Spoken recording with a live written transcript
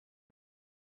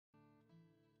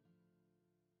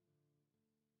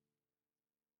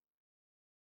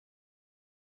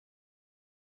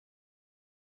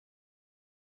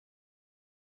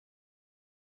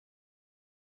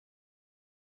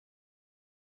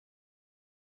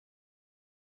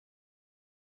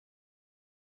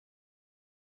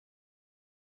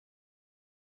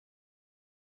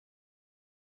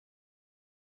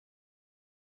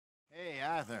Hey,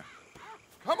 Arthur.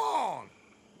 Come on!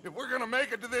 If we're gonna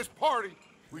make it to this party,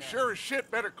 we sure as shit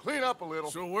better clean up a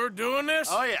little. So we're doing this?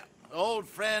 Oh, yeah. Old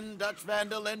friend Dutch Van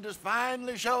der Linde's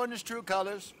finally showing his true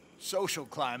colors. Social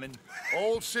climbing.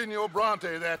 Old Senor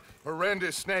Bronte, that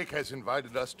horrendous snake, has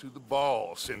invited us to the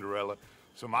ball, Cinderella.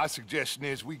 So my suggestion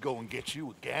is we go and get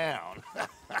you a gown.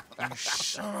 You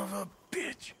son of a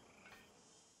bitch.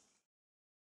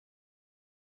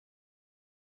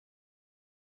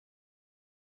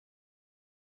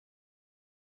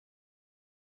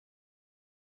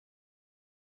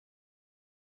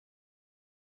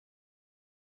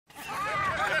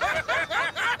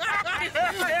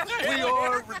 We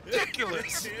are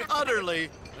ridiculous. Utterly.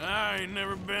 I ain't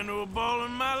never been to a ball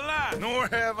in my life. Nor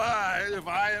have I, if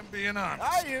I am being honest.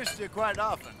 I used to quite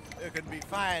often. There could be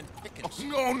fine pickings.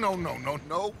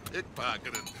 No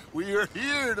pickpocketing. We are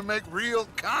here to make real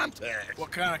contact.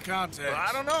 What kind of contact? Well,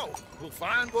 I don't know. We'll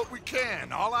find what we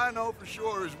can. All I know for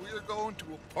sure is we are going to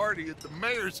a party at the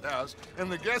mayor's house,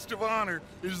 and the guest of honor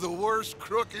is the worst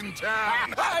crook in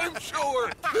town. I'm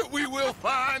sure that we will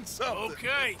find something.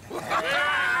 Okay.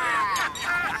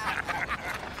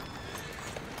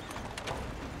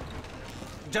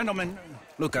 Gentlemen,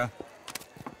 Luca,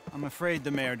 I'm afraid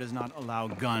the mayor does not allow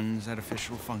guns at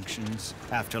official functions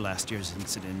after last year's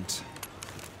incident.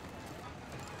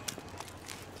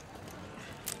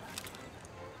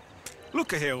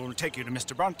 Luca here will take you to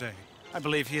Mr. Bronte. I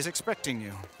believe he is expecting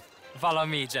you. Follow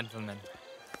me, gentlemen.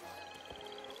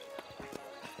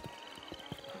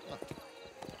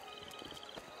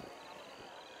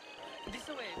 This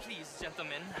way, please,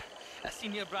 gentlemen.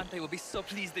 Senior Bronte will be so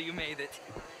pleased that you made it.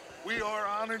 We are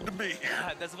honored to be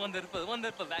here. That's wonderful,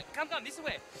 wonderful. Come, this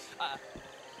way.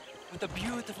 What a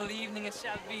beautiful evening it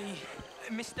shall be.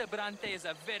 Mr. Bronte is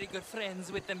a very good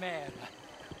friends with the mayor.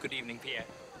 Good evening, Pierre.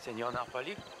 Senor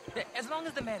Napoli? As long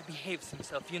as the mayor behaves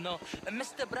himself, you know.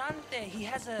 Mr. Bronte, he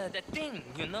has that thing,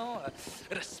 you know,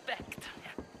 respect.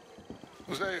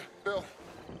 Jose, Bill,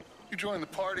 you join the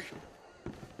party.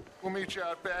 We'll meet you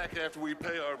out back after we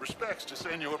pay our respects to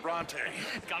Senor Bronte.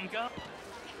 Come.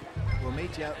 We'll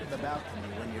meet you out in the balcony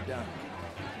when you're done.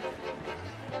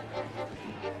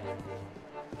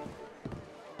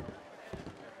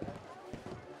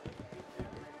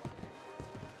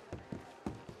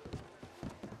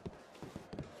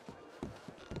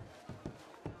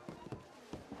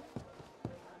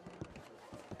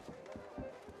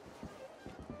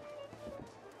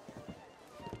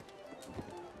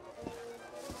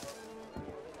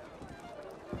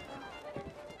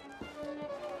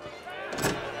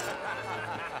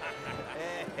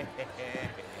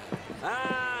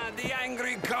 The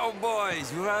angry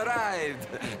cowboys, you've arrived.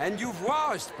 And you've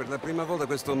washed per la prima volta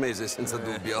questo mese, senza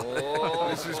dubbio.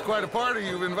 This is quite a party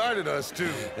you've invited us to.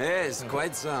 Yes,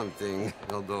 quite something.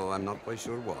 Although I'm not quite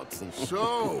sure what.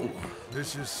 So,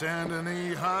 this is Saint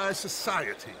Denis High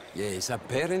Society. Yes,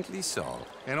 apparently so.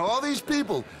 And all these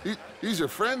people, these are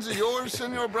friends of yours,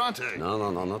 Senor Bronte?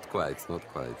 No, not quite.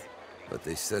 But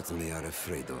they certainly are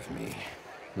afraid of me.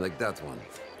 Like that one.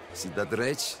 See that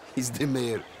wretch? He's the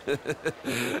mayor.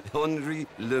 Henri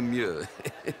Lemieux.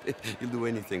 He'll do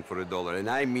anything for $1, and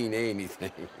I mean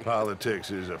anything.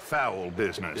 Politics is a foul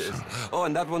business. Yes. Oh,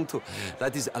 and that one too.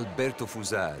 That is Alberto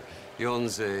Fusar. He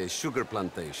owns a sugar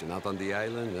plantation out on the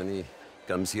island, and he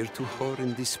comes here to whore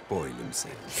and despoil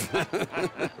himself.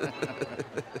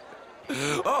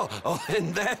 Oh,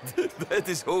 and that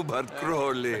is Hobart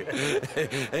Crawley,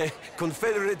 a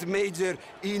Confederate major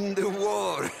in the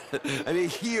war. And a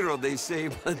hero, they say,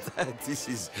 but that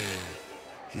is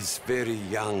his very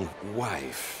young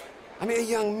wife. I mean, a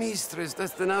young mistress,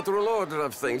 that's the natural order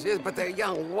of things, yes, but a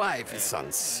young wife is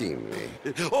unseemly.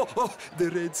 Oh,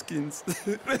 the Redskins.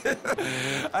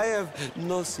 I have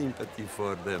no sympathy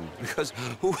for them, because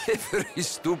whoever is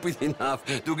stupid enough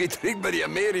to get tricked by the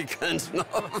Americans, no,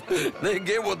 they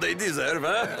get what they deserve,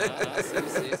 huh?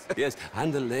 Yes,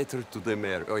 and a letter to the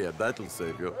mayor. Oh, yeah, that'll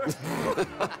save you.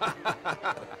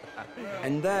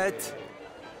 And that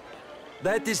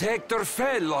is Hector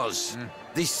Fellows,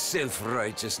 this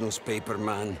self-righteous newspaper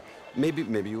man. Maybe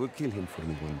you will kill him for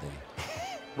me one day.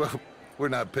 Well, we're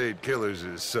not paid killers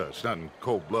as such, not in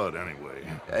cold blood anyway.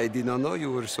 I did not know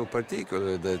you were so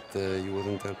particular that you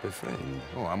wouldn't help a friend.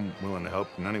 Oh, I'm willing to help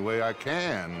in any way I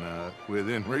can,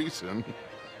 within reason.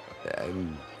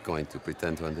 I'm going to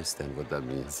pretend to understand what that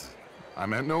means. I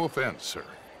meant no offense, sir.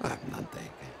 None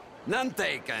taken. None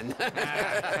taken!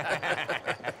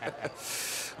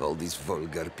 All these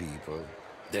vulgar people.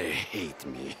 They hate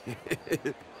me.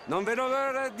 Non vedo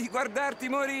l'ora di guardarti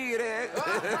morire.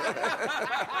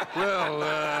 Well,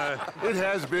 it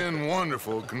has been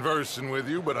wonderful conversing with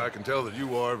you, but I can tell that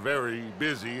you are very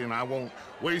busy, and I won't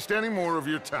waste any more of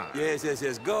your time. Yes, yes,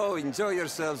 yes. Go, enjoy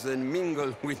yourselves, and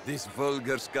mingle with this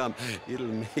vulgar scum. It'll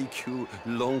make you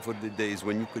long for the days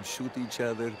when you could shoot each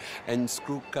other and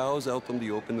screw cows out on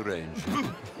the open range.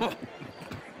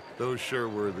 Those sure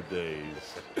were the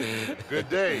days. Good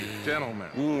day,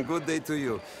 gentlemen. Good day to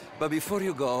you. But before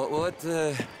you go, what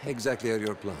exactly are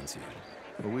your plans here?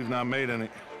 Well, we've not made any...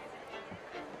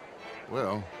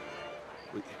 Well,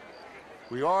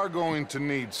 we are going to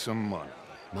need some money.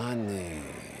 Money,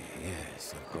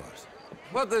 yes, of course.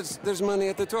 But there's money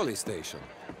at the trolley station.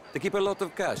 They keep a lot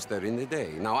of cash there in the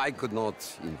day. Now, I could not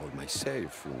involve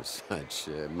myself in such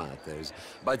matters.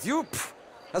 But you,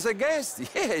 as a guest,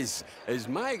 yes, as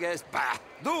my guest, bah,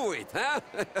 do it, huh?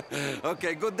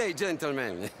 Okay, good day,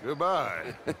 gentlemen.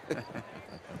 Goodbye.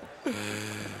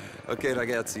 Ok,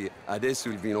 ragazzi, adesso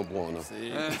il vino buono.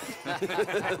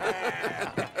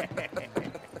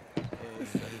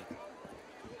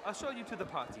 I'll show you to the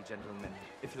party, gentlemen,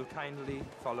 if you'll kindly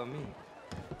follow me.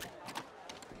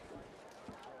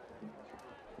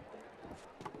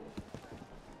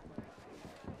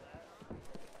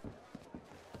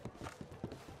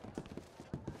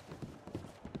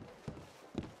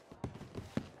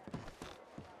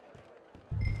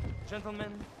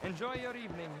 Gentlemen, enjoy your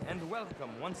evening, and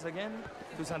welcome once again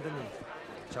to Saint Denis.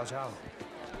 Ciao, ciao.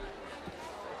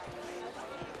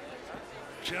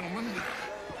 Gentlemen,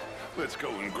 let's go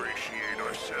ingratiate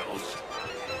ourselves.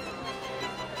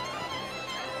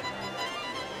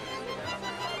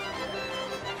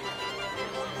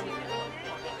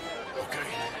 Okay.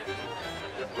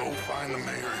 Go find the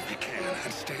mayor if you can,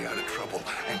 and stay out of trouble,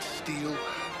 and steal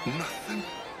nothing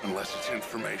unless it's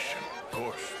information. Of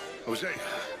course. Jose,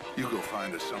 you go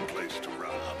find us someplace to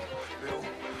rob. Bill,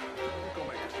 go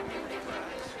make us some more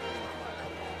friends.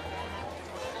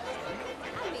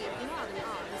 I mean, nodding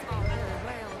off is all very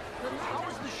well, but How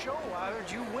was the show? I heard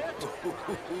you went.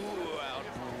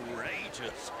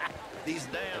 Outrageous. These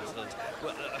dancers.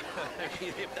 Well,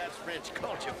 if that's French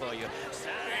culture for you,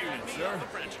 sign me up for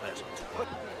French lessons.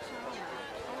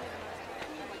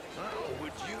 Oh,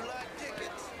 would you like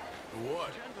tickets?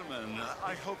 What? Gentlemen,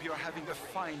 I hope you're having a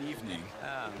fine evening.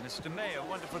 Mr. Mayor,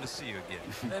 wonderful to see you again.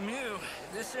 Lemieux,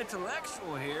 this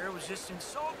intellectual here was just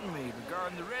insulting me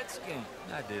regarding the Redskin.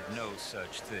 I did no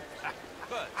such thing.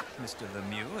 But, Mr.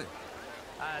 Lemieux,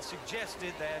 I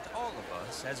suggested that all of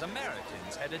us, as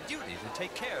Americans, had a duty to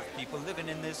take care of people living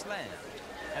in this land.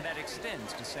 And that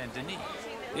extends to Saint Denis.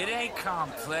 It ain't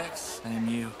complex,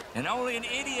 Lemieux. And only an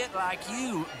idiot like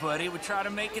you, buddy, would try to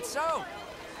make it so.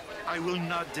 I will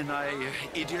not deny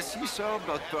idiocy, sir,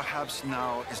 but perhaps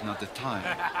now is not the time.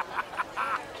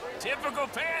 Typical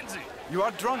pansy. You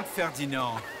are drunk,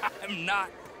 Ferdinand. I'm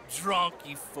not drunk,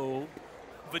 you fool.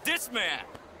 But this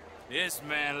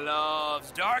man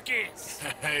loves darkies.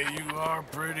 Hey, you are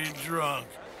pretty drunk.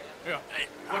 Yeah, hey,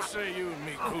 what say you and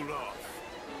me cool off?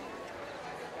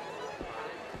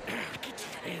 Get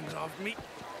your hands off me.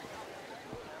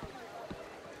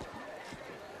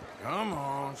 Come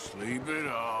on, sleep it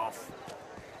off.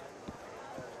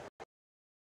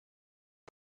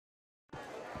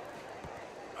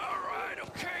 All right,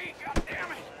 okay,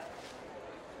 goddammit.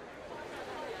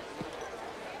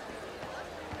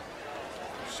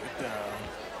 Sit down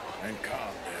and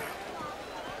calm down.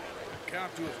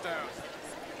 Count to 1,000.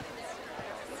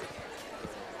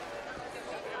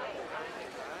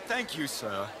 Thank you,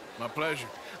 sir. My pleasure.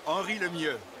 Henri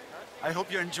Lemieux. I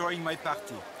hope you're enjoying my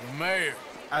party. The mayor.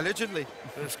 Allegedly.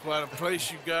 There's quite a place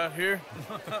you got here.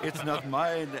 It's not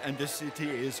mine, and the city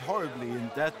is horribly in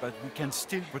debt, but we can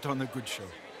still put on a good show.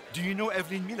 Do you know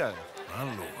Evelyn Miller? My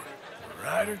lord. The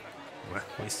writer? Well,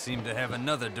 we seem to have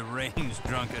another deranged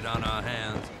drunkard on our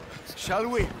hands. Shall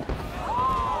we?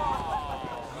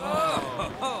 Oh,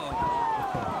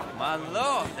 my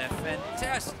lord, they're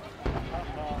fantastic.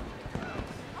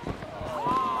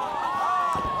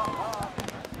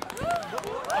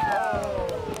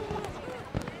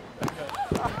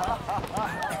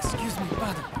 Excuse me,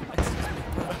 pardon.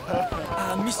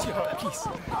 Monsieur, please.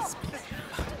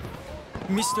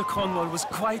 Mr. Cornwall was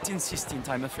quite insistent,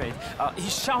 I'm afraid. He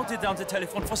shouted down the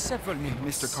telephone for several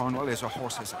minutes. Mr. Cornwall is a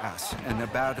horse's ass, and a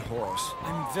bad horse.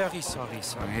 I'm very sorry,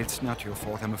 sir. It's not your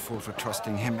fault. I'm a fool for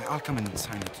trusting him. I'll come in and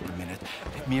sign it in a minute.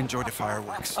 Let me enjoy the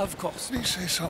fireworks. Of course. Did he say something